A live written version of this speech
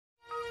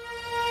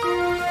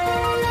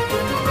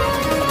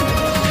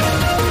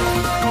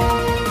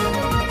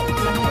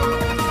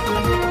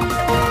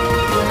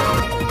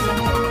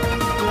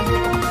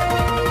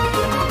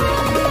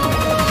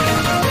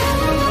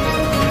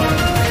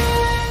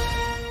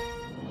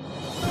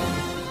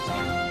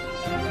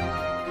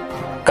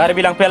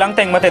Karbi lang pelang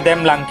teng mate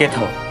dem lang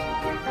ketho.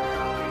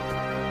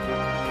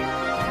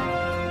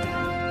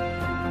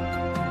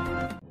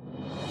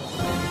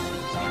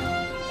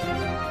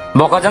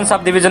 Bokajang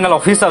Sub Divisional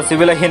Officer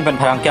Civil Hin pen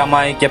pharang kya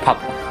mai ke phap.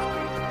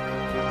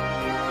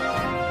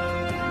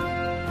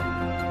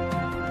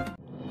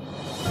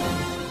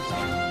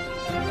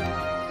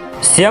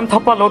 Siam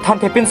thapa lo than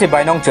thepin se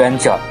bainong join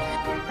jot.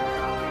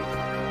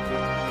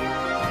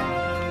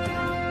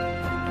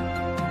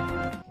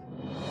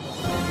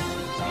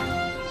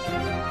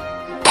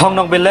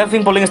 Thongnong be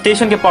living polling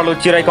station ke parlo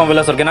chirai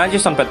convelas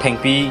organization pe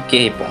thengpi ke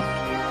epong.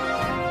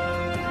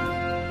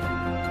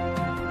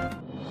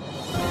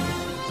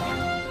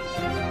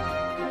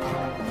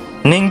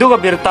 Ningdu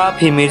Abirta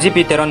phi mirji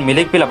piteron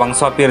milik pila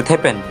bangso pir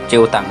thepen che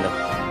utanglo.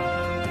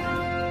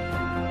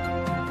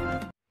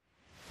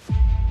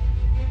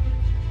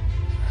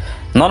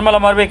 Normal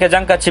amarbe ke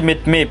jangka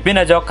chimit me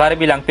pina jok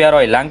karbi lang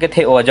piaroi lang ke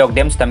the o jok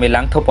dems tami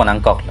lang thopo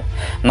nang koklo.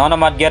 Non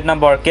amat gate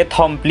number ke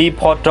thom pli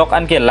pho trok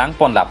an ke lang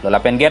pon laplo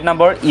lapen gate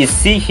number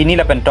isi hini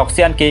lapen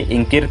toxian ke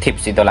ingkir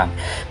thipsi dolang.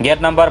 Gate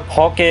number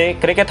pho ke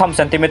kreke thom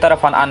centimeter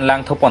fan an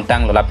lang thopon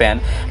tang lo lapen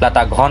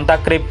lata ghonta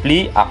kre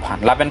pli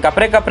afan lapen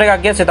kapre ka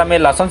ge setame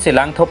lason si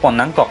lang thopon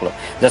nang koklo.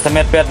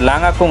 Jasamet pet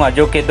lang akung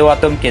ajo ke do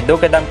atum ke do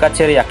ke dam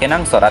kacheri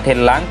yakenang sora the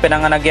lang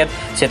penangana gate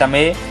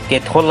setame ke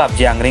tholap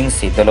jang ring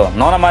si dolo.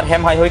 Non amat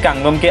hem hai hoi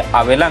kang lom ke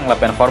awelang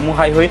lapen formu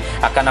hai hui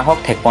akana hok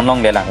thek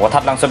ponlong lelang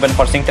wathat lang soben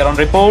for Singteron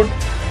report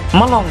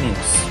Malong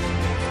News.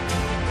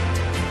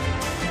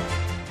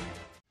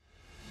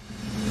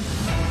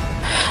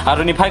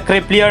 Aruni phai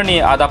kre player ni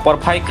Adap por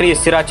phai kre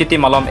sirachiti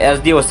Malom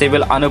SDO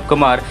Civil Anup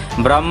Kumar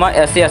Brahma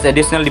SAS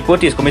Additional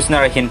Deputy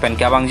Commissioner hin pen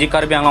kabangji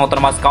karbi angla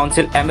Autonomous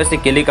Council MSC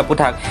kili ka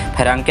puthak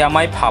pherang kya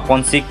mai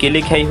phapon si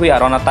kili khai hui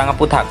arona tanga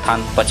puthak than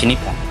pachini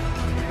pon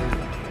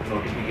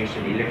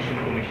notification election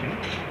commission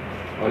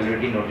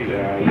already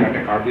ইয়াতে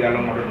Karbi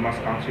Along autonomous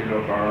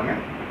কাউন্সিলৰ কাৰণে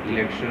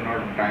ইলেকশ্যনৰ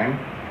time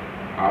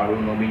আৰু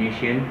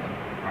nomination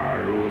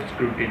আৰু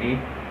scrutiny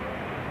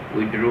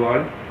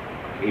withdrawal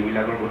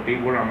এইবিলাকৰ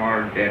গোটেইবোৰ আমাৰ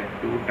date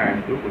two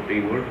টাইমটো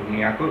গোটেইবোৰ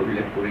ধুনীয়াকৈ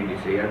উল্লেখ কৰি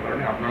দিছে ইয়াৰ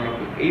কাৰণে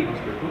আপোনালোকে এই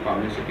বস্তুটো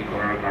পাব্লিচিটি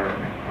কৰাৰ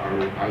কাৰণে আৰু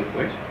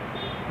ভালকৈ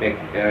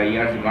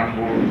ইয়াৰ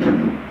যিমানবোৰ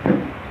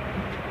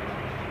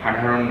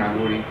সাধাৰণ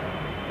নাগৰিক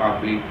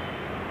পাব্লিক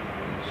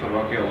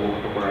সবকে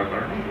অৱগত কৰাৰ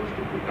কাৰণে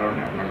বস্তুটোৰ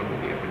কাৰণে আপোনালোকক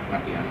ইয়াতে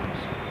মাতি অনা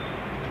হৈছে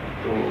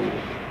তো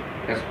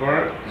এজ পাৰ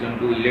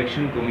যোনটো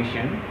ইলেকশ্যন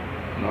কমিশ্যন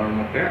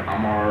নৰ্মতে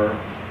আমাৰ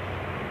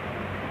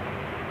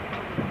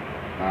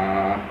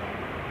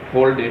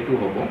হোল ডেটো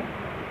হ'ব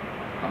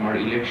আমাৰ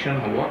ইলেকশ্যন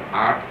হ'ব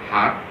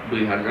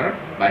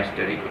 8/7/2022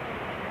 তাৰিখে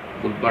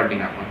বুধবাৰ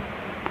দিনাখন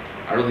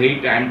আৰু সেই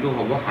টাইমটো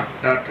হ'ব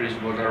 7:30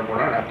 বজাৰ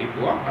পৰা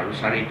ৰাতিপুৱা আৰু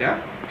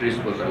 4:30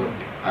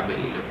 বজালৈকে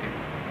আবেলিলৈকে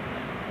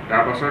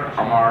তাৰপাছত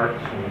আমাৰ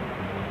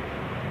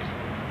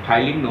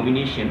ফাইলিং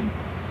নমিনেশ্যন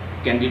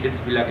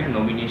কেণ্ডিডেটবিলাকে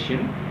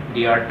নমিনেশ্যন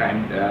দিয়াৰ টাইম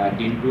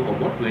দিনটো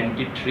হ'ব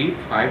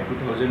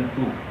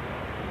 23/5/2002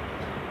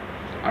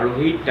 আৰু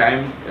সেই টাইম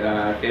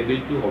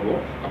টেবিলটো হ'ব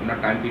আপোনাৰ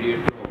টাইম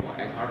পিৰিয়ডটো হ'ব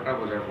 11টা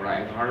বজাৰ পৰা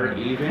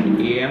 11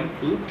 AM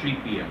to 3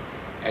 PM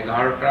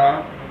 11টা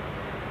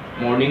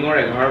মৰ্নিঙৰ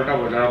 11টা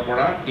বজাৰ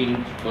পৰা 3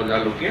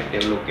 বজালৈকে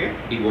তেওঁলোকে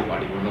দিব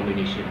পাৰিব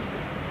নমিনেশ্যন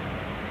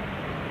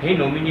সেই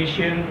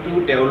নমিনেশ্যনটো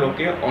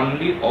তেওঁলোকে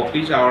অনলি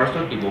অফিচ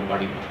আৱাৰ্ছত দিব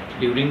পাৰিব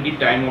during the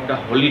time of the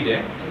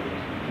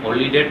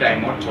holiday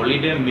টাইমত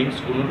হলিডে মিনছ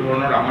কোনো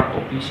ধৰণৰ আমাৰ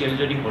অফিচিয়েল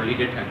যদি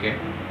হলিডে থাকে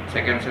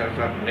ছেকেণ্ড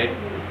ছেটাৰডে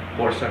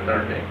ফ'ৰ্থ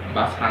ছেটাৰডে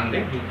বা ছানডে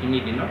সেইখিনি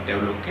দিনত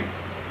তেওঁলোকে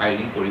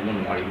ফাইলিং কৰিব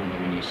নোৱাৰিব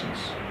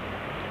নমিনেশ্যনছ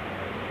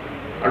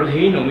আৰু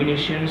সেই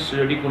নমিনেশ্যনছ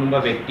যদি কোনোবা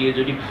ব্যক্তিয়ে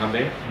যদি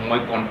ভাবে মই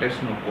কণ্টেষ্ট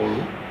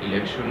নকৰোঁ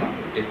ইলেকশ্যনত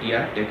তেতিয়া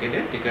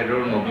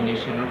তেখেতৰ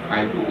নমিনেশ্যনৰ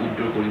ফাইলটো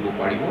উইথড্ৰ কৰিব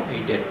পাৰিব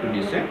সেই ডেটটো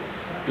দিছে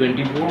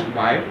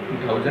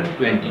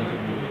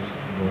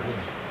 24/5/2020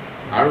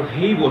 আৰু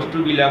সেই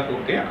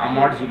বস্তুবিলাককে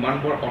আমাৰ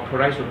যিমানবোৰ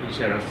অথৰাইজ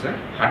অফিচাৰ আছে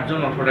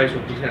 7জন অথৰাইজ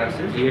অফিচাৰ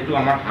আছে যিহেতু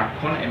আমাৰ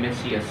 8খন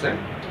MSC আছে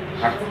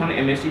 8খন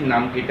MSC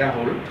নামকেইটা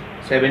হ'ল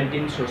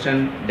 17 শোচন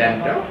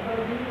ডেণ্টা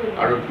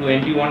আৰু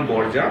 21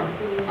 বৰজা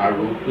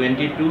আৰু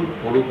 22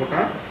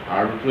 সৰুকটা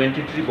আৰু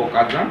 23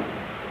 বকাজান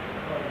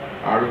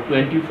আৰু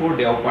 24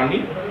 দেওপানী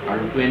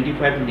আৰু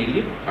 25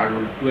 নীলিপ আৰু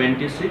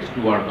 26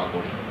 দুৱাৰ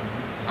বাকৰি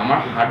আমাৰ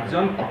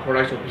 7জন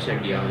অথৰাইজ অফিচাৰ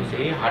দিয়া হৈছে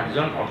এই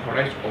 7জন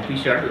অথৰাইজ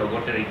অফিচাৰ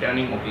লগতে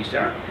ৰিটাৰ্নিং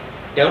অফিচাৰ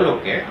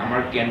তেওঁলোকে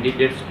আমাৰ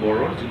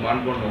কেণ্ডিডেটছবোৰৰ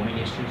যিমানবোৰ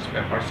নমিনেশ্যনছ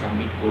পেপাৰ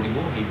ছাবমিট কৰিব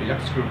সেইবিলাক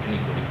স্ক্ৰুটিনি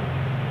কৰিব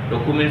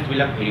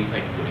ডকুমেণ্টছবিলাক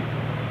ভেৰিফাইড কৰিব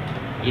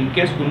ইন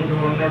কেছ কোনো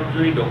ধৰণৰ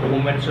যদি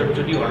ডকুমেণ্টছত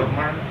যদি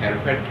অলপমান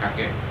হেৰফেৰ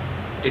থাকে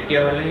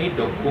তেতিয়াহ'লে সেই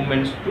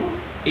ডকুমেণ্টছটো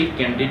এই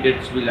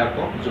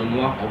কেণ্ডিডেটছবিলাকক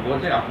জনোৱা হ'ব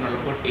যে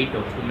আপোনালোকৰ এই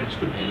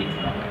ডকুমেণ্টছটো ভেলিড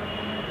নহয়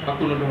বা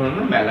কোনো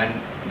ধৰণৰ মেলাইন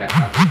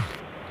দেখা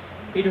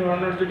এই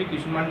ধৰণৰ যদি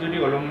কিছুমান যদি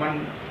অলপমান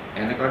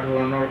এনেকুৱা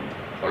ধৰণৰ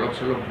অলপ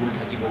চলপ ভুল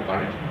থাকিব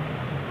পাৰে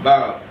বা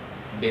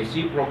বেছি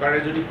প্ৰকাৰে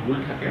যদি ভুল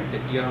থাকে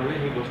তেতিয়াহ'লে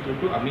সেই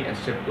বস্তুটো আমি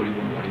একচেপ্ট কৰিব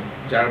নোৱাৰিম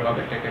যাৰ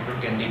বাবে তেখেতৰ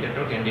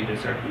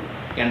কেণ্ডিডেটছৰটো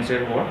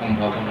কেঞ্চেল হোৱাৰ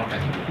সম্ভাৱনা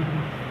থাকিব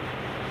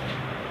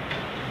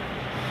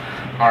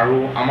আৰু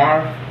আমাৰ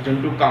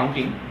যোনটো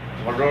কাউণ্টিং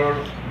ঘৰৰ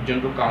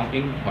যোনটো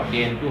কাউণ্টিং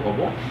দিনটো হ'ব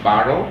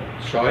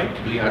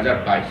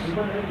 12/6/2022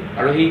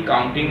 আৰু সেই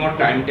কাউণ্টিঙৰ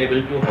টাইম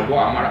টেবুলটো হ'ব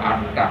আমাৰ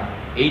 8টা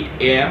 8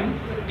 AM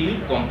till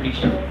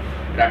completion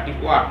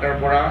ৰাতিপুৱা 8টাৰ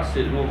পৰা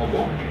শুৰু হ'ব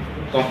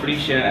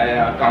কমপ্লিশ্যন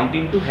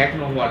কাউণ্টিংটো শেষ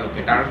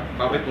নোহোৱালৈকে তাৰ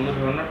বাবে কোনো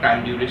ধৰণৰ টাইম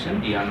ডিউৰেশ্যন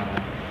দিয়া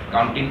নহয়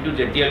কাউণ্টিংটো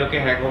যেতিয়ালৈকে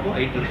শেষ হ'ব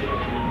এইটো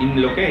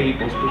দিনলৈকে এই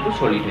বস্তুটো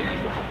চলি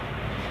থাকিব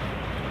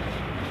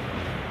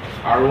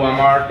আৰু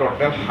আমাৰ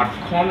টোটেল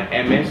 7খন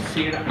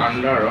MSCৰ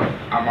আণ্ডাৰত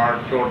আমাৰ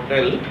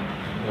টোটেল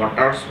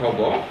ভোটাৰ্ছ হ'ব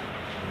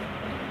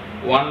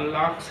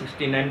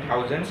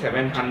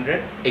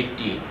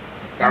 1,69,780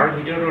 তাৰ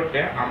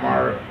ভিতৰতে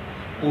আমাৰ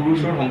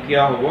পুৰুষৰ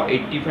সংখ্যা হ'ব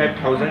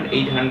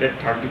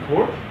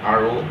 85,834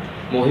 আৰু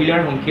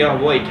মহিলাৰ সংখ্যা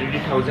হ'ব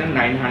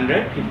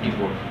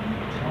 83,954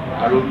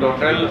 আৰু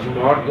টোটেল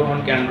ভোট গ্ৰহণ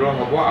কেন্দ্ৰ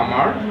হ'ব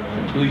আমাৰ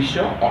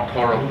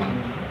 218খন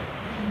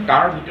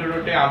তাৰ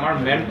ভিতৰতে আমাৰ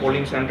মেন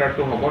পলিং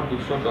চেণ্টাৰটো হ'ব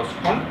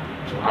 210খন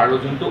আৰু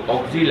যোনটো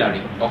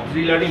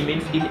অক্সিলাৰী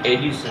মিন্স ইন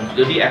এডিশ্যন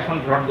যদি এখন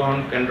ভোট গ্ৰহণ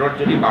কেন্দ্ৰত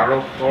যদি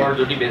 1200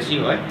 যদি বেছি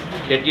হয়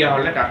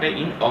তেতিয়াহ'লে তাতে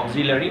ইন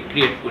অক্সিলাৰী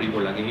ক্ৰিয়েট কৰিব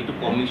লাগে সেইটো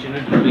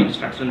কমিশ্যনৰ যোনটো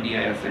ইনষ্ট্ৰাকশ্যন দিয়া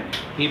আছে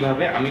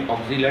সেইভাৱে আমি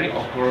অক্সিলাৰী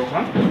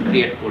 18খন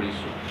ক্ৰিয়েট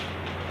কৰিছোঁ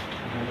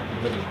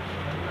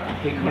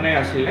সেইখনে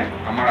আছিলে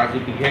আমাৰ আজি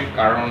বিশেষ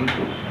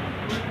কাৰণটো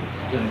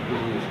যোনটো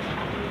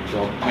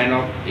গভৰ্ণমেণ্ট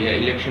অফ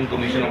ইলেকশ্যন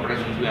কমিশ্যনৰ পৰা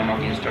যোনটো আমাক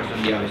ইনষ্ট্ৰাকশ্যন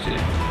দিয়া হৈছিলে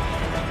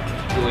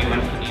তো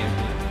ইমানখিনি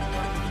আছিলে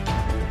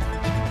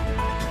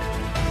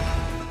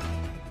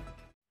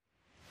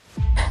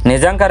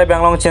Nizang kare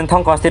Banglong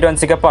Chinthong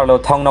constituency ke parlo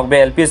thong nok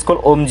BLP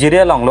school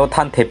Omjire longlo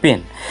than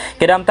thepin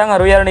kedam tang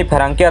aruyar ni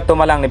pherangke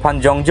tomalang ni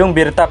phan jongjung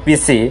birta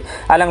PC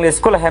alang li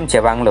school hem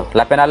chebanglo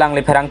lapen alang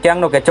li pherangkyang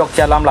no ke chok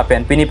chalam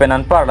lapen pini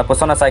penan par la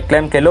posona sai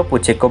claim ke lo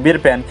puche ko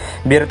birpen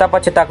birta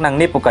pachetak nang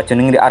ni puka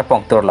chuning ri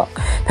arpong torlok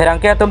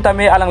pherangke tum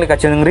tame alang li ka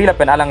chuning ri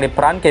lapen alang li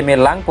pran ke me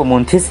lang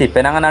pumun thisi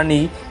penangan ni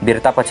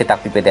birta pachetak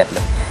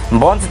pipedetlo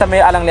bons tame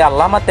alang li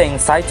alama teng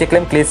sai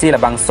cheklem klesi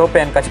labang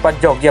sopen kachipat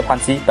jog je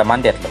phansi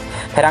pamandetlo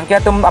pherangke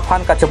tum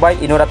aphan kachubai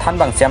inora than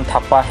bang siam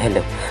thappa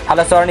hello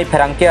halasarni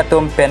pherangke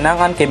tum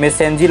penangan ke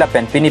mesenji la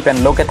pen pini pen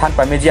loke than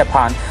pamejia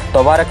phan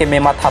tobara ke me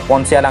matha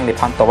ponse alang li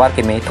phan tobar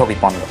ke me thobi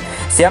ponlo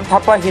siam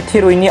thappa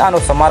hithiruini ano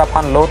samara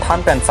phan lo than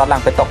pen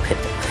salang pe tok phet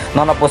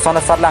nona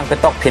posona salang pe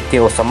tok phet ke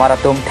o samara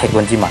tum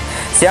thegunjima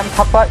siam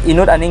thappa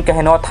inut aning ke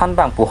heno than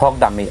bang pu hok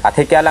dami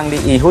atheke alang li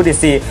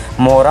ihudisi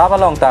mora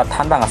balong ta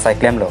than bang asai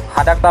klemlo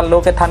hadak ta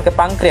loke than ke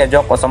pangkria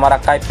jok o samara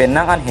kai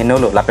penangan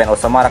henolo la pen o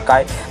samara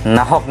kai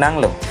nahok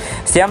nanglo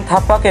Siam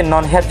Thapa ke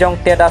non head jong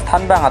teda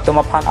than bang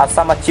atuma phan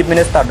Assam Chief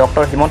Minister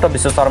Dr. Himanta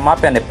Biswa Sharma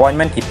pen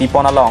appointment ki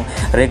pipon along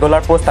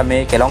regular post ame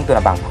kelong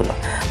tuna bang phulo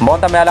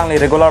bonta me alang li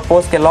regular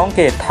post ke long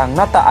ke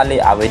thangna ta ali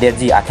awede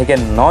ji atheke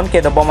non ke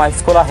doboma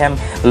school hem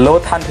lo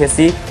than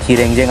phesi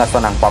khirengjeng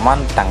asonang paman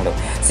tanglo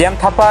Siam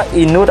Thapa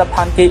inu da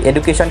phan ke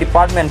education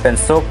department pen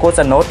so coach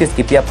a notice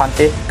ki pia phan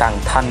te kang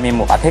than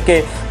memu atheke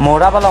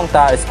mora balong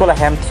ta school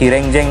hem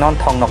khirengjeng non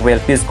thong nok wel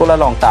pi school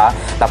along ta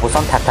la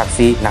puson thak thak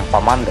si nang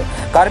paman lo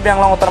Karbi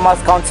Anglong Uttarmas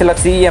Council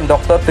CEM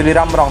Dr.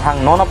 Tuliram Ronghang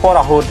non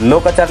pora hod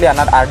lokacharli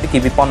anat RD ki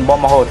bipon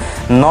bom hod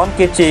non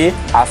kechi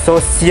aso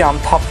siam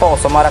thappo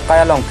somara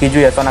kayalong kiju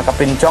yasona ka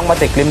pinchong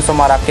mate klim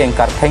somara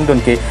kengkar thengdun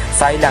ke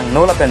sailang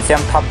nola pen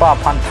siam thappa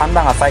phan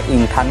thanbang asai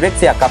ing thanwek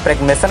sia kaprek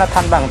mesana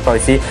thanbang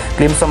toisi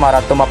klim somara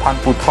tuma phan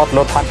pu thot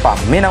lo thanpa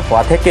minang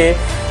po theke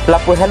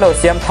lapu hello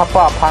siam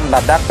thappa phan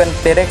ladak pen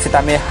terek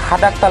sitame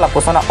hadak ta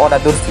lapusana oda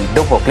dursi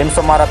dopo klim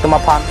somara tuma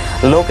phan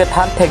loke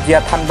than thekjia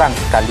thanbang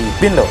kali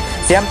binlo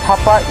siam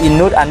thapa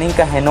inut aning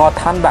ka heno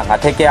than bang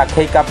atheke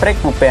akhei ka prek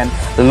pupen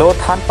lo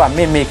than pa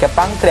me ke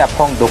pangkria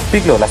phong dok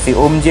piklo lasi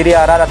omjiri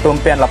arara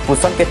tumpen la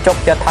puson ke chok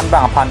ja than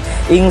bang phan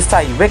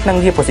insai wek nang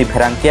ji posi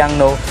pherang kyang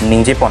no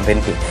ningje ponben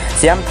ki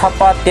siam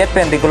thapa tet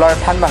pen regular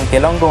than bang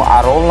kelong dong a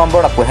roll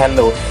number apu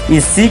hello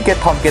isi ke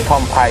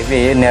thom phai we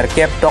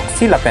nerkep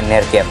toksi la pen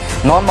nerkep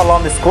non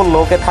malon school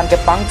lo ke than ke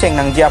pangcheng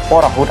nang jia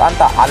pora hut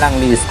anta alang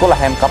li school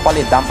hem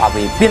kapali dam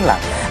abe pinla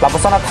la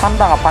pusona than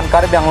bang phan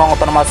Karbi Anglong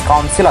Autonomous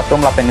Council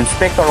atum la pen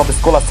Inspector of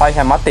School Sai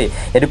Hamate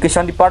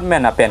Education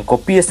Department apen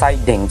kopi sai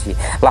dengji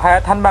lahaya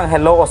thanbang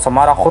hello o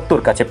samara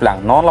khotur ka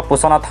cheplang non la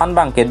pusona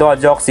thanbang ke do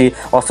joksi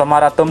o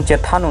samara tum che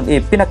thanun e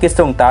pina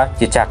kisung ta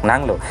chichak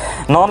nanglo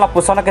non la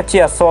pusona ke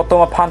chia so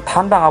tum phan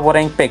thanbang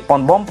aboreng pek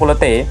pon bom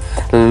pulote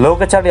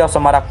lokachari o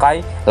samara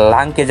kai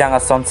lang ke janga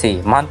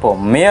sonsi manpo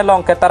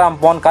melong ke taram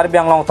pon Karbi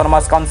Anglong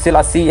Autonomous Council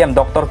CEM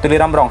Dr.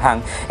 Tuliram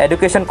Ronghang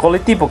Education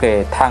Quality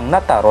puke thang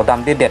nata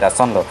rodam de data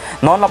sonlo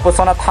non la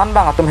pusona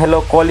thanbang atum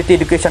hello quality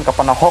education ka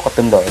pana hok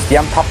atum do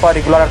siam thappa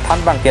regular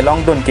thanbang ke long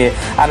dun ke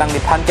alang ni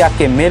phan ke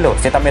ake melo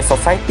setame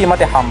society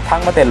mate ham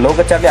thang mate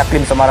lokacharli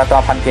aklim samara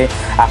to phan ke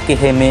ake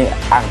heme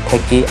ang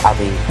theki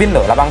abi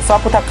binlo labang sa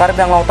putha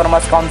Karbi Anglong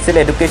Autonomous Council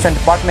Education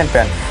Department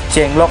pen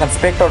chenglok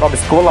Inspector of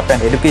School pen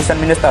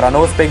Education Minister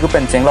Anos Pegu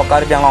pen chenglok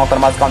Karbi Anglong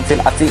Autonomous Council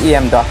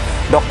CEM da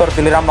Dr.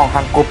 Tiliram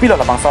Longhang Kopilo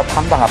Labangsa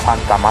Thanbanga Phan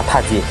Kama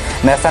Thaji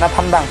Nesana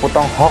Thanbang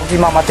Putong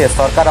Hokjima Mate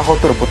Sarkar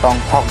Hotur Putong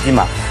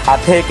Hokjima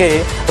Atheke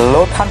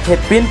Lothan The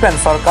Pin Pen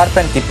Sarkar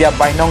Pen Kipia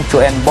Bainong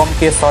Chuen Bom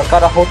Ke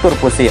Sarkar Hotur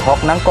Pusi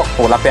Hoknang Kok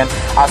Pola Pen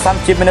Assam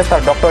Chief Minister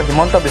Dr.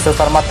 Himanta Biswa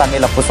Sarma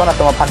Tamila Pusona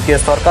Toma Phan Ke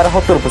Sarkar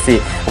Hotur Pusi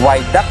Wai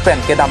Dak Pen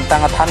Ke Dam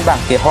Tanga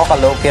Thanbang Ke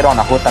Hokalo Ke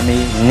Rona Hotami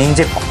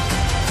Ningje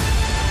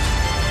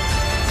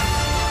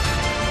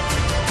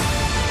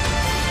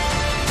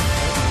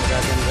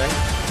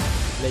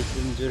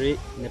জুৰি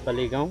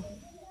নেপালী গাঁও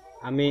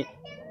আমি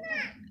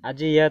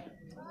আজি ইয়াত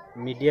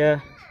media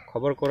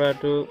খবৰ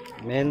কৰাটো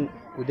main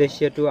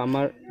উদ্দেশ্যটো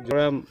আমাৰ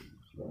জৰা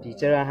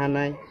টিচাৰ আহা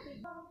নাই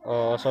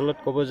অসলত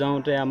ক'ব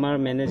যাওঁতে আমাৰ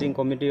মেনেজিং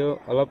কমিটিও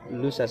অলপ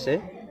লুজ আছে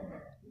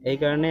এই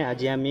কাৰণে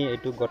আজি আমি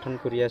এইটো গঠন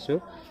কৰি আছো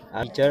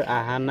টিচাৰ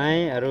আহা নাই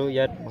আৰু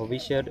ইয়াত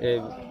ভৱিষ্যত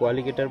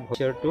কোৱালিফিকেটৰ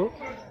ভৱিষ্যতটো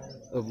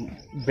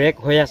ব্ৰেক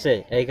হৈ আছে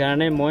এই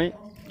কাৰণে মই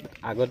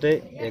আগতে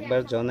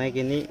একবাৰ জনাই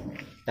কিনি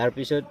তাৰ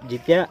পিছত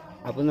যেতিয়া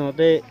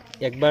আপোনালোকে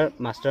একবাৰ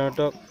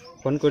মাষ্টাৰহঁতক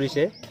ফোন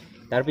কৰিছে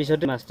তাৰ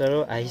পিছতে মাষ্টাৰো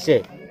আহিছে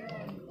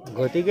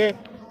গতিকে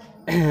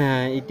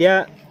এতিয়া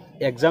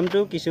এক্সামটো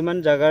কিছুমান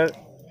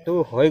জাগাৰটো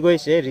হৈ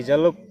গৈছে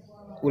ৰিজাল্ট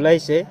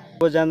ওলাইছে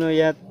জানো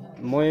ইয়াত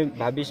মই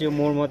ভাবিছো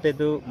মোৰ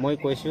মতেতো মই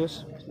কৈছো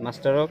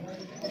মাষ্টাৰক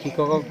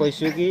শিক্ষকক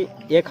কৈছো কি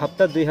এক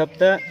সপ্তাহ দুই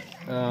সপ্তাহ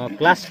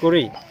ক্লাছ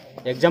কৰি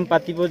এক্সাম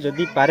পাতিব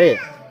যদি পাৰে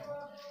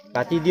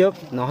পাতি দিয়ক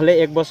নহলে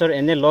এক বছৰ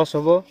এনে লছ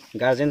হ'ব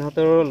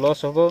গাৰ্জেনহঁতৰো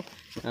লছ হ'ব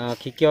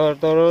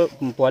শিক্ষকহঁতৰ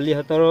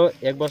পোৱালিহঁতৰো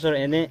এক বছৰ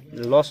এনে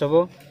লছ হ'ব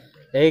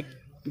এই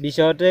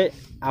বিষয়তে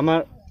আমাৰ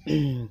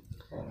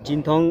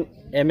চিন্থং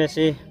MSc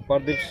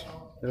প্ৰদীপ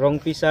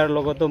ৰংপিছাৰ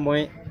লগতো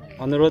মই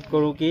অনুৰোধ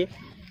কৰোঁ কি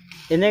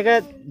এনেকা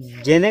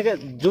যেনেকা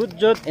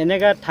য'ত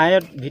এনেকা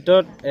ঠাইৰ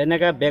ভিতৰত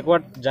এনেকা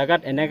বেকৱাৰ্ড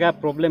জাগাত এনেকা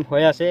প্ৰব্লেম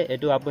হৈ আছে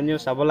এইটো আপুনিও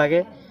চাব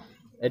লাগে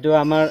এইটো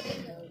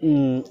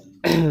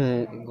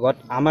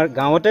আমাৰ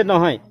গাঁৱতে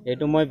নহয়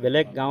এইটো মই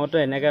বেলেগ গাঁৱতো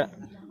এনেকা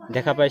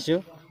দেখা পাইছোঁ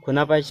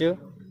শুনা পাইছোঁ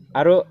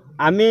আৰু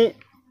আমি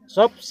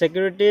সব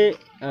সিকিউৰিটি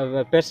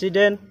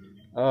প্ৰেসিডেন্ট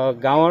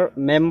গাঁৱৰ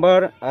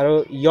মেম্বাৰ আৰু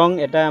ইয়ং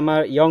এটা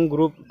আমাৰ ইয়ং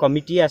গ্ৰুপ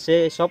কমিটি আছে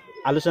সব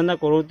আলোচনা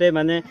কৰোতে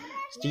মানে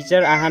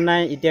টিচাৰ আহা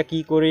নাই এতিয়া কি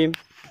কৰিম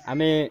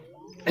আমি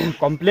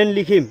কমপ্লেইন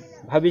লিখিম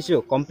ভাবিছো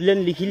কমপ্লেইন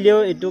লিখিলেও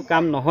এটো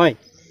কাম নহয়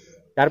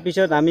তাৰ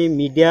পিছত আমি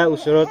মিডিয়া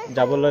ওচৰত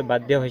যাবলৈ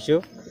বাধ্য হৈছো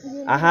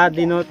আহা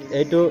দিনত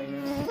এটো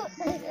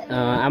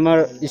আমাৰ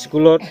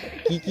স্কুলত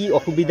কি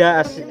অসুবিধা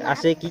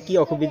আছে কি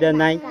অসুবিধা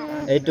নাই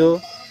এটো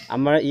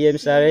আমাৰ EM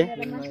ছাৰে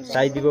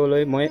চাই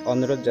দিবলৈ মই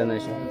অনুৰোধ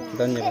জনাইছো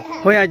ধন্যবাদ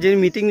হয় আজিৰ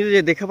মিটিং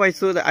যে দেখা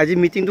পাইছো আজি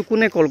মিটিংটো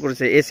কোনে কল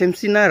কৰিছে SMC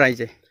না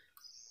ৰাইজে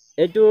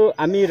এটো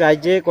আমি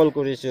ৰাইজে কল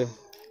কৰিছো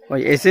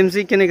হয় SMC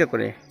কেনেকা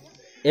কৰে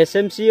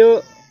SMCও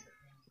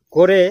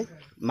কৰে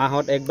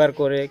মাহত একবাৰ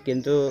কৰে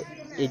কিন্তু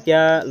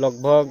এতিয়া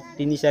লগভগ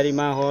 3-4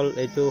 মাহ হল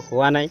এটো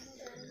হোৱা নাই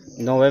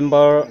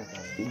নৱেম্বৰ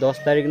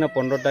 10 তাৰিখ না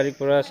 15 তাৰিখ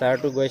পৰা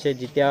সাৰটো গৈছে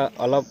যেতিয়া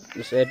অলপ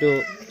এটো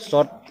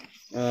শৰ্ট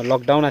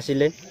লকডাউন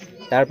আছিল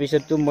তাৰ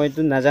পিছতটো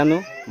মইতো নাজানো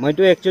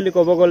মইতো একচুয়ালি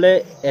ক'ব গলে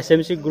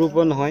SMC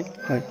গ্ৰুপো নহয়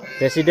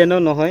প্ৰেসিডেন্টও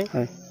নহয়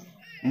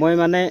মই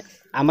মানে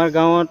আমাৰ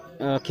গাঁৱত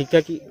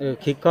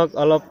শিক্ষক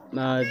অলপ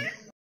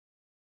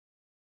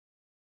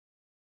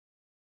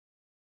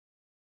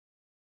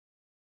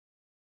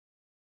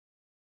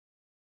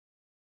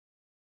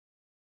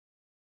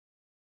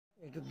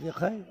এটো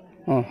দেখাই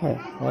হয়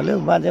হলে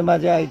মাঝে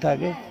মাঝে আই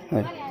থাকে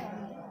হয়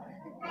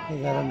এই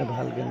কারণে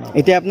ভালকে না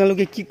এতিয়া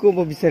আপোনালোকে কি ক'ব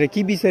বিচাৰে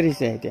কি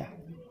বিচাৰিছে এতিয়া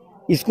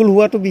স্কুল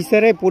হোৱাটো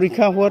বিচাৰে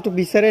পৰীক্ষা হোৱাটো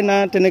বিচাৰে না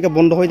তেনেকে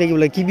বন্ধ হৈ থাকিব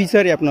লাগে কি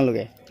বিচাৰে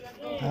আপোনালোকে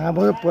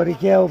আমাৰ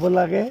পৰীক্ষা হ'ব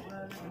লাগে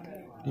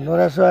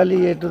লৰা ছোৱালী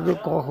এটো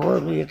কখ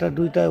এটা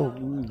দুইটা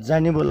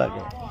জানিব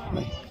লাগে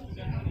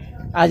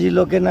আজি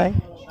লোকে নাই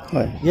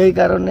হয় এই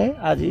কারণে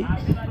আজি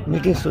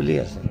মিটিং চলি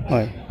আছে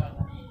হয়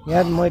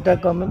ইয়াত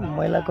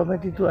মহিলা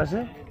কমিটিটো আছে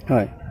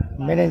হয়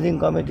মেনেজিং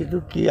কমিটিটো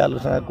কি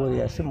আলোচনা কৰি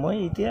আছে মই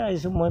এতিয়া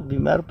আইছো মই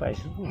বিমাৰ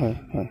পাইছো হয়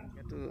হয়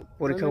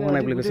পৰীক্ষা হোৱা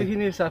নাই বুলি কৈছে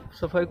এইখিনি সাফ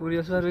সফাই কৰি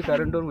আছো আৰু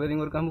কাৰেন্টৰ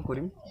ওয়াৰিংৰ কাম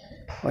কৰিম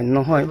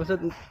নহয়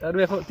আৰু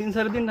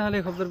 3-4 দিন নহলে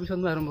সপ্তাহৰ পিছত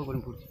মই আৰম্ভ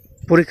কৰিম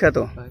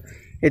পৰীক্ষাটো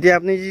এতিয়া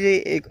আপুনি যে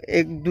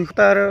এক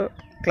দুটাৰ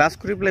ক্লাছ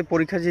কৰি পেলাই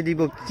পৰীক্ষা যে দিব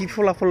কি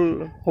ফলাফল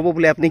হ'ব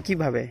বুলি আপুনি কি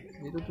ভাবে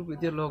এটো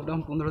এতিয়া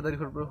লকডাউন 15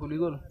 তাৰিখৰ পৰা খুলি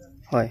গল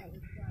হয়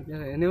এতিয়া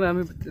এনেও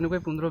আমি তেনেকৈ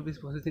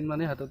 15-20 দিন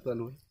মানে হাতত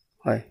পালো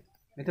হয়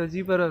এটা জি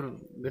পাৰ আৰু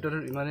বেটাৰ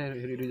মানে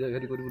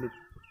হেৰি কৰিবলৈ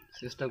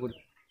চেষ্টা কৰি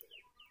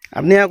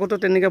আপনি আগতো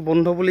তেনেকা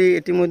বন্ধ বুলি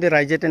ইতিমধ্যে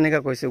ৰাইজে তেনেকা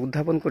কৈছে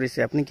উদ্ধাপন কৰিছে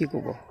আপনি কি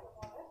ক'ব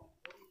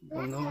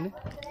বন্ধ মানে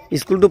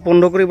স্কুলটো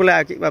বন্ধ কৰিবলৈ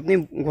আপনি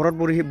ঘৰত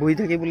বহি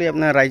থাকি বুলি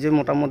আপোনাৰ ৰাইজে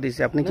মতামত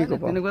দিছে আপনি কি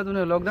ক'ব তেনেকুৱা তো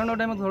লকডাউনৰ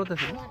টাইমত ঘৰত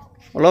আছিল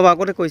অলপ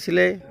আগতে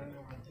কৈছিলে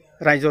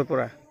ৰাইজৰ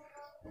পৰা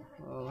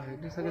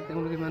হেৰি সাকে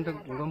তেওঁলোকে ইমানটা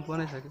গম পোৱা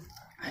নাই সাকে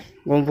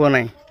গম পোৱা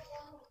নাই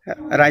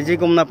ৰাইজে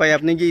গম নাপায়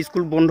আপনি কি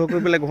স্কুল বন্ধ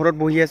কৰি পেলাই ঘৰত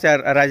বহি আছে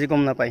আৰু ৰাইজে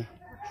গম নাপায়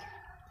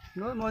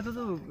নহয় মইতো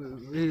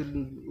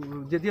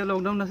যেতিয়া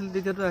লকডাউন আছিল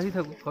তেতিয়াতো আহি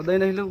থাকো সদায়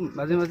নাহিলেও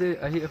মাজে মাজে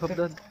আহি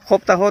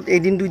সপ্তাহত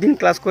এদিন দুই দিন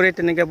ক্লাছ কৰে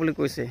তেনেকা বুলি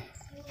কৈছে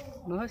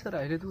নহয় স্যাৰ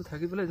আহিলেতো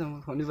থাকি পেলাই যাম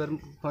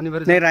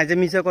শনিবাৰে নে ৰাইজে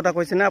মিছা কথা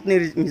কৈছে না আপুনি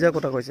মিছা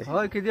কথা কৈছে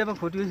হয় কেতিয়াবা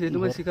ক্ষতি হৈছে এইটো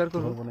মই স্বীকাৰ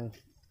কৰোঁ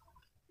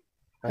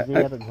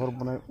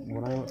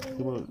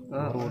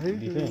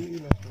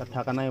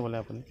থাকা নাই বোলে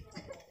আপুনি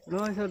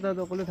নহয় স্যাৰ তাত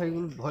অকলে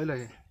থাকিবলৈ ভয়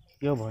লাগে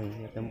কিয় ভয়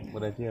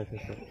ৰাইজে আছে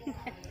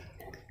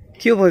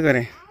কিয় ভয়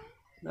কৰে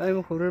নাই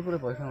মই সৰুৰে পৰা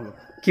ভয় খাওঁ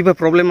কিবা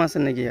প্ৰব্লেম আছে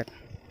নেকি ইয়াত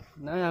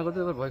নাই আগতে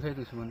এবাৰ ভয় খাই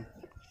দিছোঁ মানে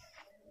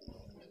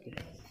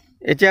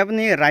এতিয়া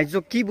আপুনি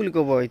ৰাইজক কি বুলি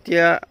ক'ব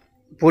এতিয়া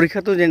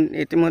পৰীক্ষাটো যেন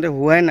ইতিমধ্যে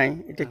হোৱাই নাই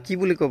এতিয়া কি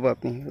বুলি ক'ব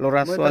আপুনি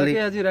ল'ৰা ছোৱালী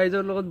আজি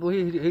ৰাইজৰ লগত বহি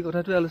এই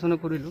কথাটোৱে আলোচনা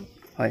কৰিলোঁ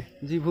হয়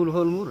যি ভুল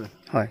হ'ল মোৰ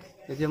হয়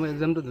এতিয়া মই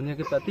এক্সামটো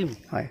ধুনীয়াকৈ পাতিম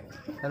হয়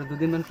আৰু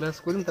দুদিনমান ক্লাছ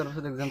কৰিম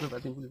তাৰপিছত এক্সামটো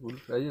পাতিম বুলি ক'লোঁ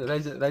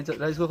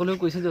ৰাইজসকলেও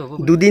কৈছে যে হ'ব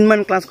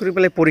দুদিনমান ক্লাছ কৰি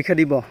পেলাই পৰীক্ষা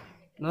দিব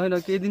নহয়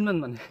কেইদিনমান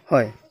মানে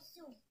হয়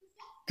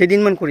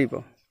কেইদিনমান কৰিব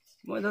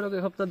মই ধৰক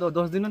এসপ্তাহ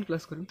 10 দিনমান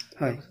ক্লাছ কৰিম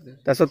হয়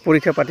তাৰপিছত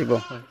পৰীক্ষা পাতিব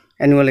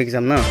annual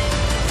exam no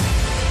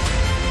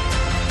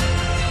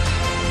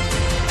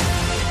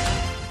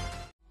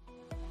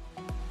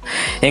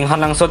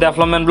Inghanangso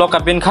Development Block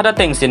Apin Khada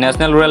Tengsi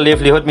National Rural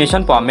Livelihood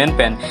Mission po amen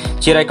pen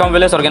Chiraikom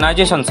Village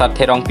Organization sat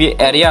therong pi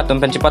area tum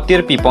pen chipatir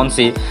pi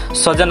ponsi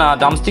sojana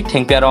damstik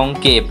thengperong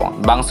ke pon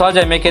bangsa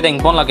jai meke deng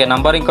pon lage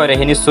numbering koi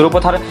rehini suru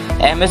pothar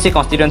MSC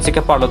constituency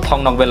ke parlo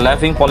thong nok bel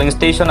living polling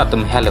station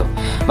atum hello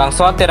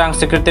bangsa terang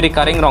secretary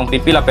karing rong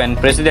pipi la pen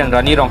president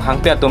rani rong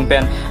hangpe atum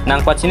pen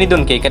nang pachini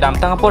dun ke kedam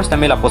tang por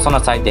stamela posona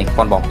sai deng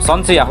pon bom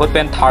sonsi ahut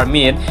pen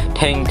tharmin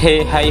theng the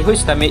hai hui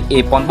stami e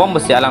pon bom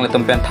bsi alang le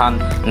tum pen than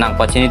nang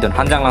pachini dun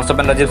Jangan langsung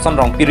pendapat Son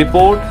Rong Pi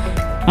report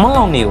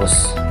Malong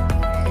News.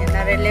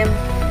 NRLM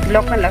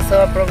blok kan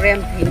langsung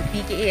program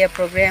PKA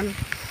program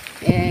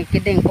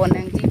kedeng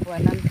ponang ji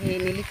puanam the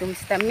nilitum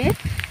stame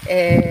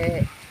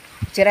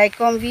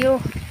Chiraikom view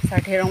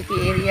Satherong Pi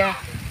area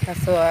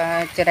langsung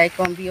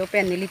Chiraikom view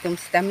pen nilitum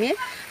stame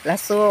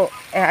langsung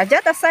aja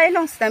tasai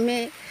long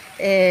stame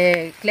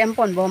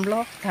klempon bomlo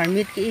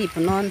tharmit ki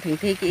punon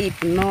thingthi ki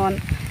punon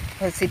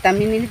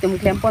sitami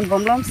nilitum klempon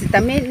bomlom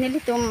sitami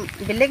nilitum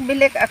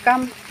belek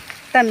akam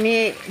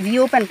tami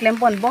view pen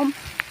klempon bom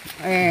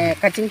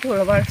cutting to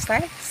rubber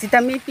side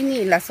sitami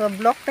pini laso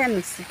block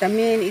pen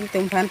sitami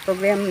nilitum fan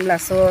program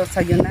laso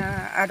sayuna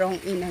arong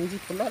inangji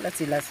pulo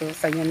laso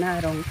sayuna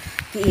arong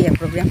ki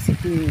program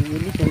sipi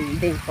nilitum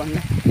deng pon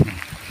la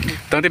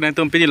Tang tin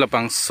tum pini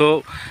lapang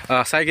so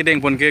sai ki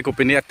deng pon ke ko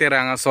pini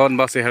aterang son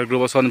ba se hel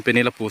group son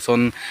pini la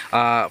puson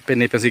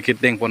pini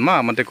pesikit deng pon ma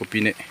mante ko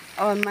pini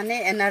oh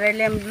mane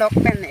NRLM block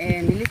pen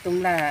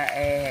nilitum la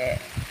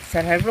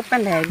Sarhar group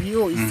kan la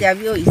view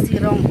isi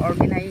rong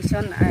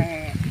organization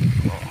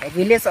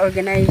village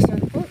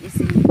organization ko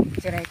isi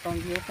Chiraikom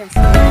view kan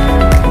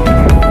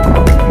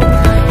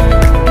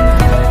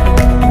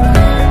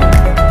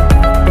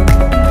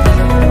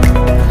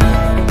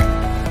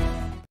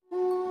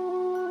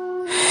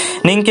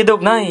Ning kidok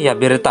na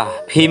Abirta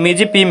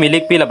Phimiji pi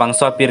milik pi labang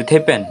so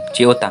pirthepen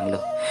chio tanglo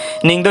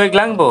Ning doi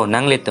glangbo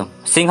nanglitum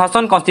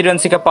Singhason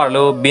constituency ka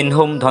parlo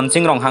binhum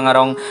dhonsing rong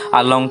hangarong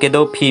along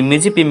kedo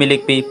Phimiji pi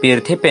milik pi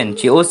pirthepen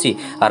chio si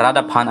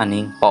rada phan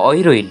aning pa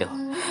oiroilo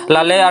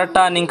Lale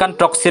arta ningkan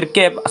troksir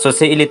kep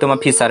asose ilituma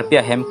phisar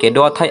pia hem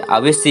kedo thai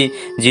awesi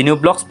jinu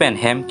blocks pen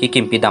hem ki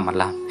kimpi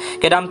damala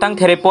kedam tang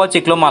there po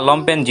chiklo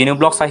malom pen jinu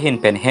blocks ahin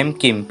pen hem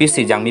kim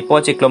pisi jangmi po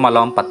chiklo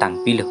malom patang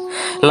pilo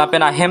la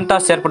pen a hem ta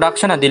ser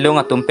production adilung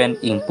atum pen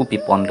ingpu pi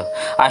ponlo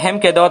a hem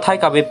kedo thai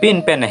ka be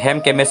pin pen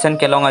hem ke mesen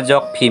ke longa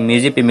jok phi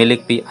miji pi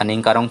milik pi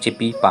aning karong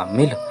chipi pa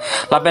milo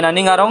la pen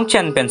aning arong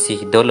chen pen si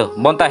dolo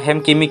bonta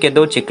hem kimi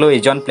kedo chiklo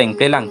ejon pleng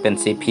pelang pen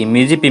si phi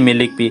miji pi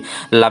milik pi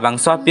labang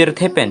so pir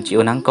the pen chi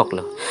unang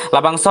koklo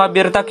labang so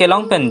Abirta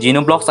kelong pen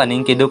jinu blocks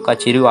aning kiduk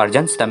achiru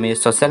arjan stami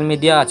social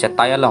media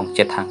chetaya long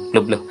chethang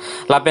lublo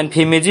lapen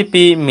phimiji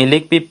pi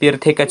milik pi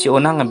pirthe kachi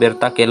onang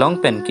Abirta kelong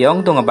pen kiong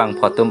dong bang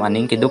photum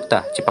aning kidukta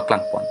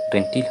chipaklang pon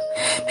 20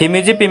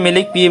 phimiji pi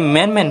milik pi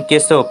men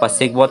keso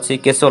pasik bot si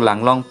keso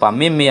langlong pa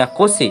mia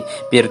kosi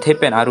pirthe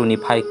pen aruni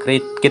phai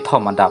krit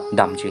kithom adap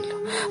damjil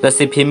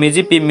dasi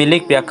phimiji pi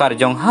milik pi akar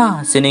jong ha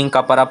sining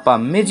kapara pa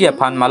meji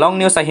phan Malong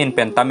News ahin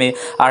pen tame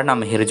arnam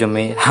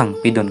hirjume hang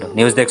pidunlo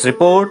news desk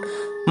report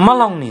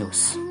Malong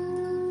News.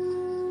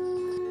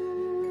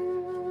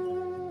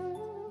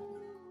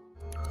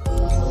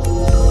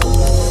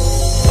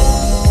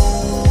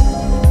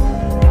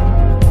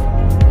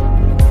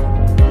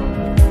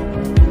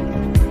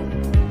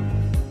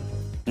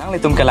 Nang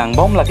litum kelang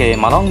bom lagi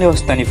Malong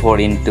News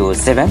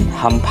 24/7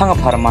 hampang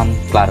aparman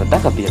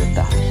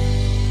Abirta.